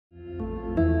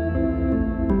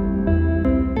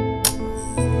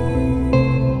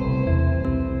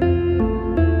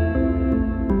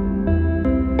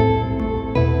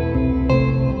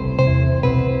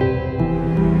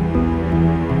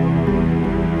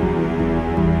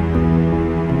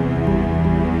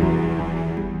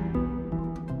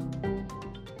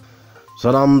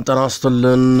ሰላም ጤና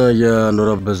ይስጥልን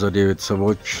የኑረብ ዘዴ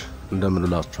ቤተሰቦች እንደምን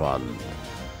ውላችኋል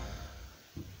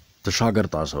ተሻገር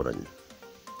ጣሰው ነኝ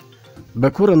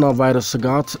በኮሮና ቫይረስ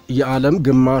ስጋት የዓለም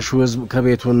ግማሽ ህዝብ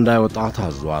ከቤቱ እንዳይወጣ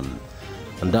ታዟል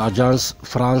እንደ አጃንስ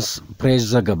ፍራንስ ፕሬስ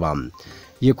ዘገባ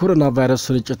የኮሮና ቫይረስ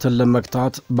ስርጭትን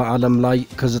ለመክታት በዓለም ላይ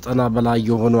ከ90 በላይ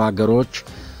የሆኑ አገሮች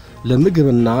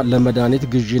ለምግብና ለመድኃኒት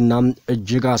ግዢና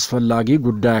እጅግ አስፈላጊ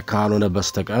ጉዳይ ካልሆነ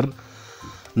በስተቀር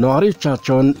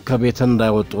ነዋሪዎቻቸውን ከቤት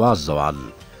እንዳይወጡ አዘዋል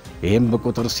ይህም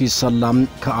በቁጥር ሲሰላም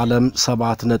ከዓለም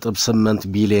 7.8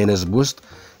 ቢሊዮን ህዝብ ውስጥ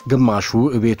ግማሹ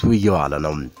እቤቱ እየዋለ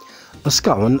ነው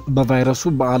እስካሁን በቫይረሱ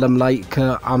በዓለም ላይ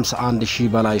ከ51000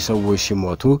 በላይ ሰዎች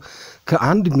ሲሞቱ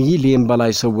ከ1 ሚሊዮን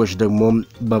በላይ ሰዎች ደግሞ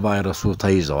በቫይረሱ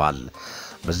ተይዘዋል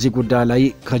በዚህ ጉዳይ ላይ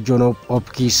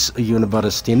ከጆንሆፒክንስ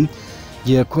ዩኒቨርስቲ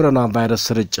የኮሮና ቫይረስ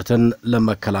ስርጭትን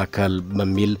ለመከላከል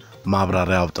በሚል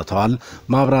ማብራሪያ አውጥተዋል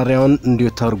ማብራሪያውን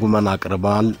እንዲተርጉመን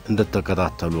አቅርበዋል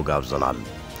እንድትከታተሉ ጋብዘናል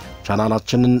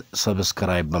ቻናላችንን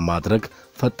ሰብስክራይብ በማድረግ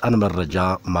ፈጣን መረጃ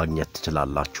ማግኘት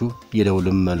ትችላላችሁ የደውል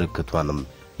ምልክቷንም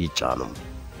ይጫኑ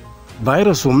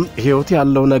ቫይረሱም ህይወት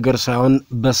ያለው ነገር ሳይሆን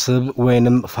በስብ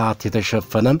ወይንም ፋት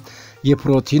የተሸፈነ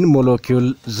የፕሮቲን ሞለኪውል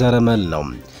ዘረመል ነው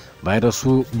ቫይረሱ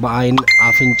በአይን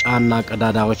አፍንጫና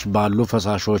ቀዳዳዎች ባሉ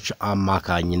ፈሳሾች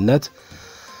አማካኝነት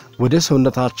ወደ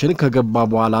ሰውነታችን ከገባ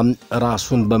በኋላ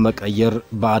ራሱን በመቀየር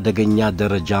በአደገኛ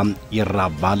ደረጃ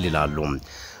ይራባል ይላሉ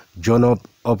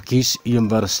ጆንሆፒክንስ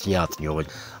ዩኒቨርስቲ አጥኚዎች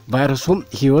ቫይረሱ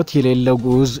ህይወት የሌለው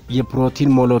ጉዝ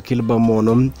የፕሮቲን ሞለኪውል በመሆኑ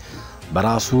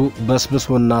በራሱ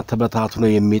በስብሶና ተበታትኖ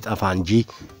የሚጠፋ እንጂ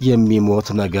የሚሞት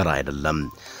ነገር አይደለም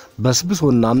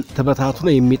በስብሶና ተበታትኖ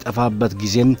የሚጠፋበት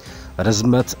ጊዜ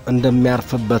ርዝመት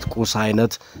እንደሚያርፍበት ቁስ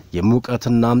አይነት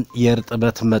የሙቀትና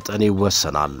የእርጥበት መጠን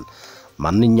ይወሰናል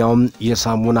ማንኛውም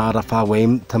የሳሙና አረፋ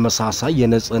ወይም ተመሳሳይ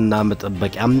የንጽህና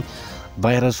መጠበቂያ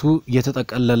ቫይረሱ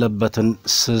የተጠቀለለበትን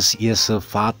ስስ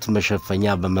የስፋት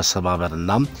መሸፈኛ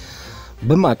በመሰባበርና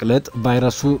በማቅለጥ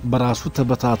ቫይረሱ በራሱ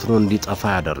ተበታትኖ እንዲጠፋ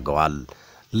ያደርገዋል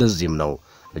ለዚህም ነው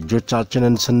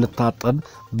እጆቻችንን ስንታጠብ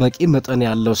በቂ መጠን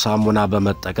ያለው ሳሙና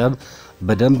በመጠቀም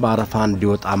በደንብ አረፋ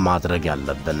እንዲወጣ ማድረግ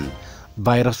ያለብን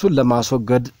ቫይረሱን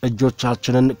ለማስወገድ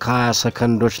እጆቻችንን ከ20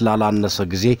 ሰከንዶች ላላነሰ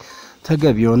ጊዜ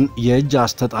ተገቢውን የእጅ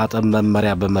አስተጣጠብ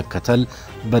መመሪያ በመከተል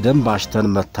በደንብ አሽተን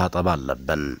መታጠብ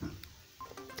አለብን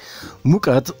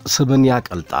ሙቀት ስብን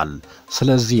ያቀልጣል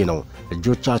ስለዚህ ነው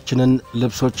እጆቻችንን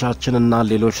ልብሶቻችንና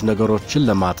ሌሎች ነገሮችን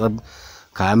ለማጠብ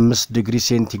ከ5 ዲግሪ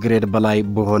ሴንቲግሬድ በላይ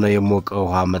በሆነ የሞቀ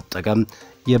ውሃ መጠቀም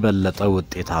የበለጠ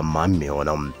ውጤታማ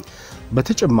የሚሆነው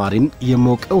በተጨማሪም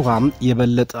የሞቀ ውሃ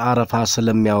የበለጠ አረፋ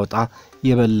ስለሚያወጣ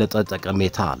የበለጠ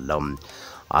ጠቀሜታ አለው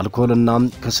አልኮልና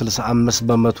ከ65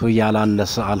 በመቶ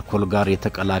ያላነሰ አልኮል ጋር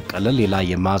የተቀላቀለ ሌላ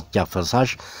የማጽጃ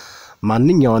ፈሳሽ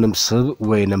ማንኛውንም ስብ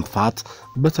ወይንም ፋት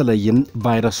በተለይም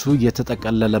ቫይረሱ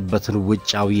የተጠቀለለበትን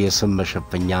ውጫዊ የስብ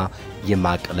መሸፈኛ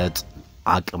የማቅለጥ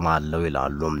አቅም አለው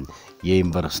ይላሉ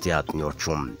የዩኒቨርስቲ አጥኚዎቹ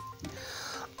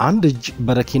አንድ እጅ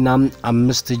በረኪና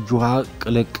 5 እጅ ውሃ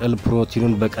ቅልቅል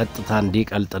ፕሮቲኑን በቀጥታ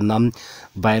እንዲቀልጥና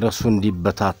ቫይረሱ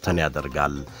እንዲበታተን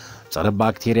ያደርጋል ጸረ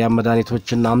ባክቴሪያ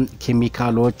መድኃኒቶችና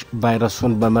ኬሚካሎች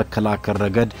ቫይረሱን በመከላከል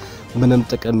ረገድ ምንም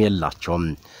ጥቅም የላቸውም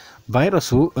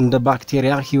ቫይረሱ እንደ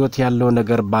ባክቴሪያ ህይወት ያለው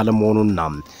ነገር ባለመሆኑና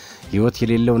ህይወት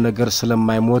የሌለው ነገር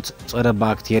ስለማይሞት ጸረ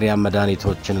ባክቴሪያ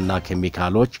መድኃኒቶችንና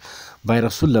ኬሚካሎች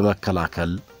ቫይረሱን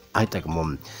ለመከላከል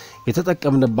አይጠቅሙም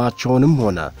የተጠቀምንባቸውንም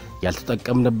ሆነ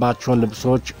ያልተጠቀምንባቸውን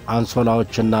ልብሶች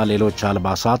አንሶላዎችና ሌሎች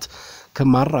አልባሳት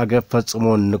ከማራገፍ ፈጽሞ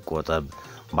እንቆጠብ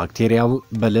ባክቴሪያው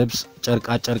በልብስ ጨርቃ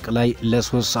ጨርቅ ላይ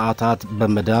ለ3 ሰዓታት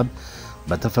በመዳብ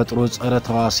በተፈጥሮ ጸረ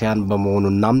ተዋሲያን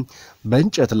በመሆኑና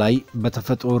በእንጨት ላይ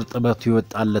በተፈጥሮ እርጥበት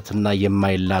ይወጣለትና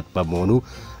የማይላጥ በመሆኑ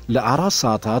ለ4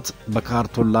 ሰዓታት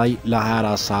በካርቶን ላይ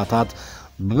ለ24 ሰዓታት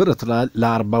በብረት ላይ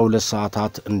ለ42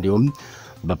 ሰዓታት እንዲሁም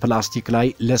በፕላስቲክ ላይ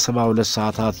ለ72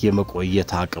 ሰዓታት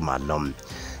የመቆየት አቅም አለው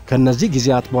ከነዚህ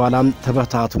ጊዜያት በኋላ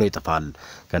ተበታትኖ ይጠፋል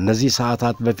ከነዚህ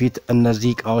ሰዓታት በፊት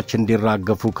እነዚህ ቃዎች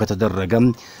እንዲራገፉ ከተደረገ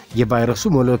የቫይረሱ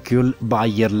ሞለኪውል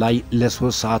በአየር ላይ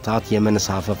ለ3 ሰዓታት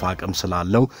የመንሳፈፍ አቅም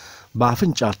ስላለው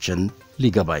በአፍንጫችን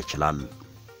ሊገባ ይችላል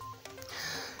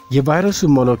የቫይረሱ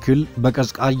ሞለኪውል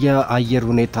በቀዝቃዛ አየር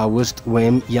ሁኔታ ውስጥ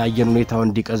ወይም የአየር ሁኔታው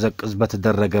እንዲቀዘቅዝ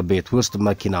በተደረገ ቤት ውስጥ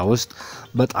መኪና ውስጥ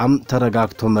በጣም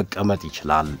ተረጋግቶ መቀመጥ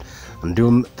ይችላል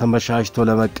እንዲሁም ተመሻሽቶ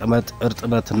ለመቀመጥ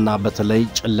እርጥበትና በተለይ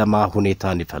ጨለማ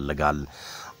ሁኔታን ይፈልጋል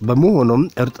በመሆኑም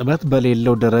እርጥበት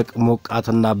በሌለው ደረቅ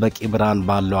ሞቃትና በቂ ብርሃን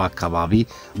ባለው አካባቢ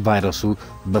ቫይረሱ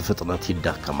በፍጥነት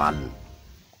ይዳከማል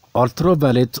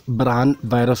ኦልትራቫዮሌት ብርሃን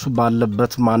ቫይረሱ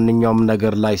ባለበት ማንኛውም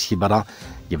ነገር ላይ ሲበራ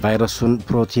የቫይረሱን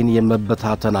ፕሮቲን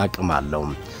የመበታተን አቅም አለው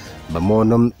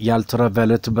በመሆኑም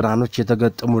የአልትራቫዮሌት ብርሃኖች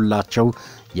የተገጠሙላቸው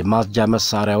የማጽጃ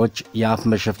መሳሪያዎች የአፍ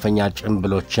መሸፈኛ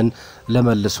ጭንብሎችን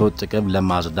ለመልሶ ጥቅም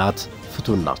ለማጽዳት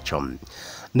ፍቱን ናቸው።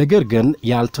 ነገር ግን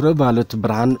የአልትራቫዮሌት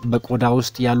ብርሃን በቆዳ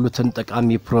ውስጥ ያሉትን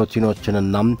ጠቃሚ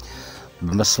ፕሮቲኖችንና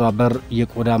በመስባበር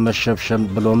የቆዳ መሸብሸብ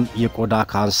ብሎም የቆዳ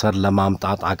ካንሰር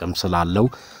ለማምጣት አቅም ስላለው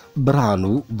ብርሃኑ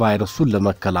ቫይረሱን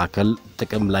ለመከላከል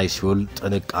ጥቅም ላይ ሲውል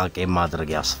ጥንቃቄ ማድረግ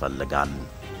ያስፈልጋል።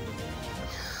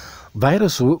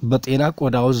 ቫይረሱ በጤና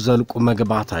ቆዳ ውስጥ ዘልቆ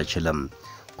መግባት አይችልም።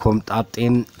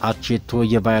 ኮምጣጤም አቼቶ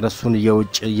የቫይረሱን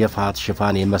የውጭ የፋት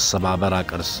ሽፋን የመሰባበር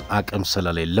አቅም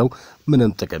ስለሌለው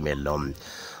ምንም ጥቅም የለውም።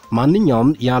 ማንኛውም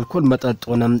የአልኮል መጠጥ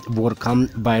ሆነ ቮድካም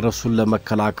ቫይረሱን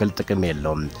ለመከላከል ጥቅም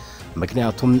የለውም።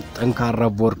 ምክንያቱም ጠንካራ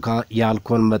ቮድካ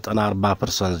የአልኮል መጠን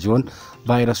 40% ሲሆን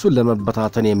ቫይረሱን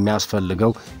ለመበታተን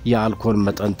የሚያስፈልገው የአልኮል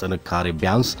መጠን ጥንካሬ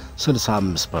ቢያንስ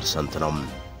 65% ነው።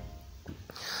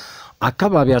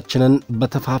 አካባቢያችንን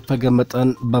በተፋፈገ መጠን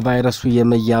በቫይረሱ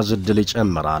የመያዝ ዕድል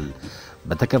ይጨምራል።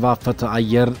 በተከፋፈተ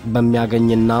አየር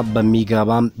በሚያገኝና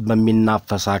በሚገባ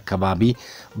በሚናፈስ አካባቢ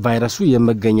ቫይረሱ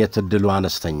የመገኘት ዕድሉ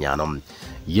አነስተኛ ነው።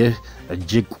 ይህ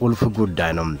እጅግ ቁልፍ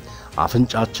ጉዳይ ነው።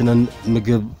 አፍንጫችንን፣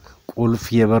 ምግብ፣ ቁልፍ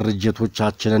የበር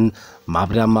እጀቶቻችንን፣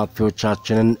 ማብሪያ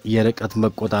ማጥፊያዎቻችንን፣ የርቀት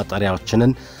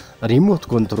መቆጣጠሪያዎችንን፣ ሪሞት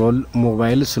ኮንትሮል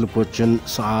ሞባይል ስልኮችን፣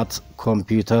 ሰዓት፣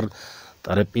 ኮምፒውተር፣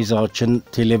 ጠረጴዛዎችን፣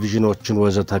 ቴሌቪዥኖችን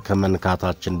ወዘተ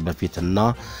ከመንካታችን በፊትና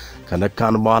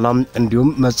ከነካን በኋላ እንዲሁም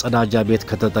መጸዳጃ ቤት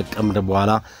ከተጠቀምን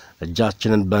በኋላ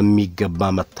እጃችንን በሚገባ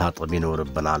መታጠብ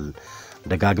ይኖርብናል።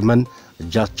 ደጋግመን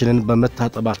እጃችንን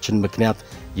በመታጠባችን ምክንያት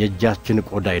የእጃችን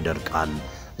ቆዳ ይደርቃል።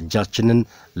 እጃችንን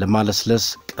ለማለስለስ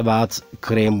ቅባት፣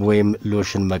 ክሬም ወይም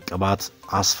ሎሽን መቀባት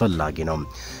አስፈላጊ ነው።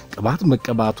 ቅባት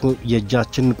መቀባቱ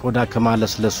የእጃችንን ቆዳ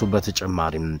ከማለስለሱ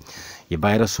በተጨማሪም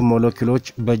የቫይረሱ ሞለኪውሎች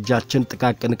በእጃችን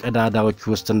ጥቃቅን ቀዳዳዎች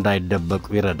ውስጥ እንዳይደበቁ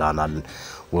ይረዳናል።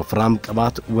 ወፍራም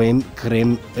ቅባት ወይም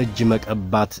ክሬም እጅ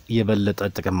መቀባት የበለጠ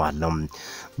ጥቅም አለው።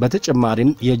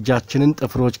 በተጨማሪም የእጃችንን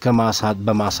ጥፍሮች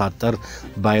በማሳጠር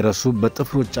ቫይረሱ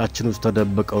በጥፍሮቻችን ውስጥ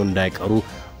ተደብቀው እንዳይቀሩ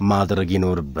ማድረግ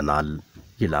ይኖርብናል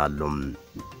ይላሉ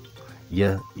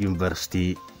የዩኒቨርስቲ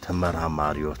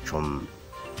ተመራማሪዎቹም።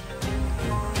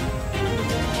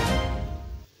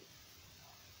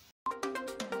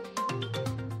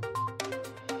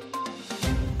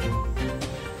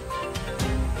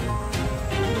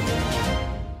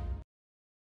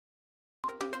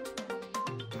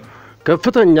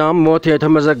 ከፍተኛ ሞት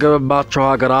የተመዘገበባቸው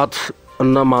ሀገራት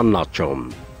እነማን ናቸው?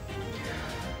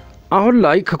 አሁን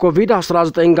ላይ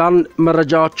ከኮቪድ-19 ጋር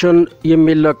መረጃዎችን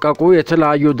የሚለቀቁ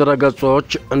የተለያዩ ድረገጾች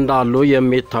እንዳሉ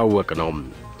የሚታወቅ ነው።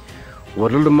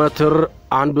 ወርልድ ሜትር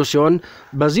አንዱ ሲሆን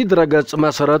በዚህ ድረገጽ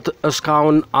መሰረት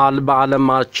እስካሁን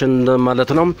በዓለማችን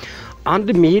ማለት ነው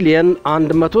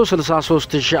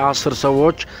 1,163,010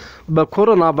 ሰዎች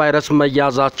በኮሮና ቫይረስ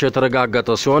መያዛቸው የተረጋገጠ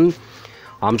ሲሆን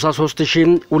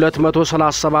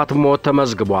 53,237 ሞት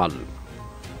ተመዝግቧል።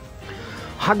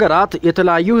 ሀገራት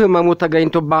የተለያዩ ህመሙ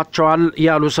ተገኝቶባቸዋል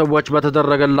ያሉ ሰዎች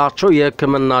በተደረገላቸው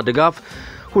የሕክምና ድጋፍ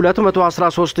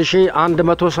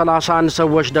 213,131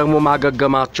 ሰዎች ደግሞ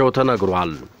ማገገማቸው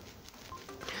ተነግሯል።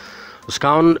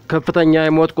 እስካሁን ከፍተኛ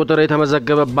የሞት ቁጥር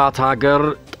የተመዘገበባት ሀገር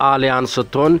ጣሊያን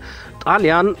ስትሆን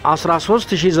ጣሊያን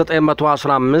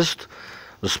 13,915፣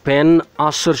 ስፔን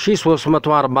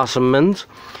 10,348፣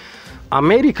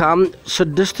 አሜሪካ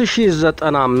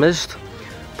 6,095፣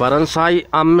 ፈረንሳይ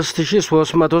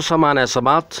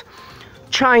 5,387፣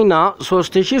 ቻይና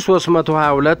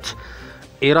 3,322፣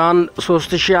 ኢራን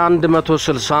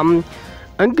 3,160፣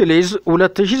 እንግሊዝ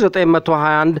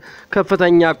 2,921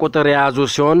 ከፍተኛ ቁጥር የያዙ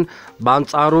ሲሆን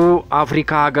በአንጻሩ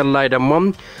አፍሪካ ሀገር ላይ ደግሞ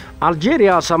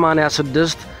አልጄሪያ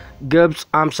 86፣ ግብጽ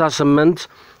 58፣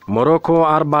 ሞሮኮ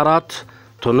 44፣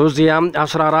 ቱኒዚያ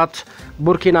 14፣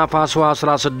 ቡርኪና ፋሶ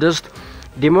 16፣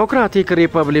 ዲሞክራቲክ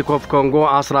ሪፐብሊክ ኦፍ ኮንጎ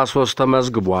 13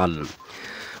 ተመዝግቧል።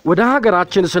 ወደ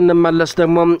ሀገራችን ስንመለስ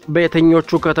ደግሞ በየትኞቹ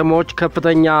ከተሞች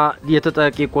ከፍተኛ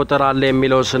የተጠቂ ቁጥር አለ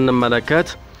የሚለው ስንመለከት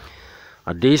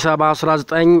አዲስ አበባ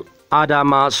 19፣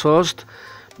 አዳማ 3፣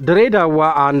 ድሬዳዋ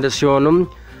 1 ሲሆኑም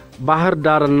ባህር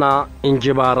ዳርና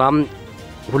እንጅባራ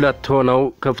 2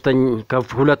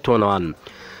 ሆነዋል።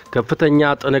 ከፍተኛ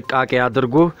ጥንቃቄ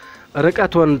አድርጉ፣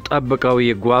 ርቀቶን ጠብቀው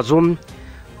ይጓዙ፣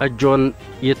 እጆን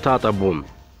ይታጠቡ።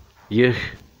 ይህ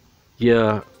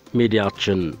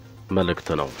የሚዲያችን መልእክት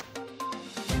ነው።